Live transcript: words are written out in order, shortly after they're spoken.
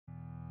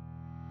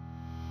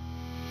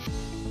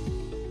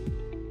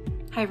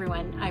Hi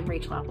everyone, I'm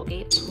Rachel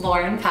Applegate.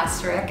 Lauren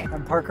Pasterik.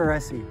 I'm Parker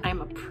Essie.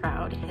 I'm a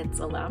proud HITS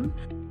alum.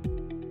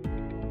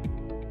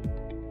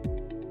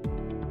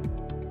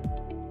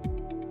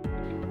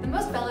 The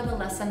most valuable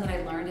lesson that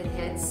I learned at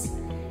HITS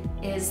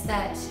is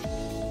that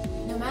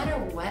no matter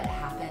what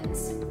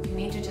happens, you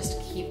need to just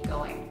keep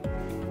going.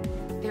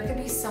 There could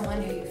be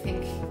someone who you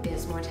think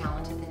is more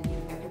talented than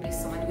you. There could be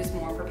someone who's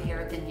more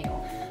prepared than you.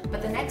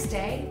 But the next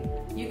day,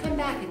 you come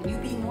back and you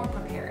be more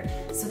prepared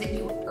so that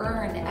you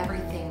earn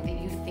everything that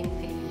you think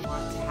that you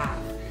want to have.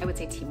 I would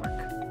say teamwork.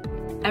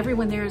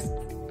 Everyone there is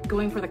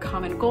going for the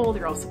common goal.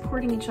 They're all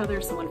supporting each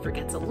other. Someone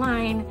forgets a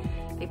line,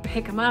 they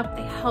pick them up,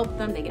 they help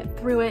them, they get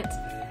through it.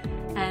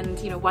 And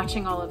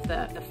watching all of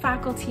the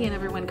faculty and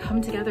everyone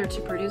come together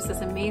to produce this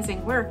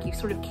amazing work, you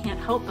sort of can't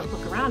help but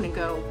look around and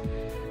go,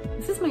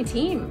 this is my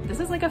team. This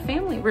is like a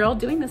family. We're all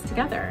doing this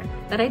together.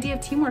 That idea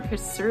of teamwork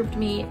has served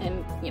me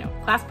in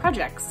class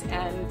projects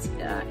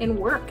and in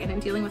work and in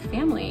dealing with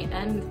family.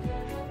 And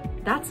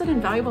that's an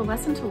invaluable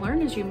lesson to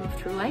learn as you move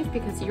through life,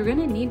 because you're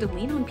gonna need to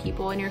lean on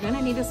people and you're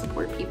gonna need to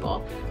support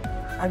people.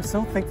 I'm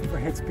so thankful for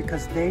HITS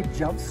because they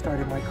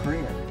jump-started my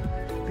career.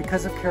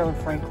 Because of Carolyn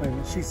Franklin,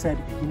 she said,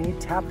 you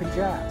need tap and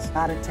jazz,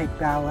 gotta take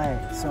ballet.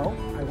 So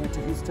I went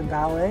to Houston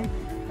Ballet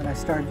and I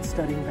started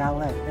studying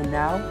ballet. And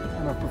now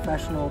I'm a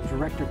professional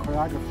director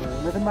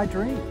choreographer, living my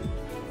dream.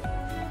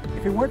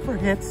 If it weren't for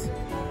HITS,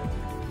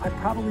 I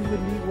probably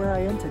wouldn't be where I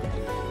am today.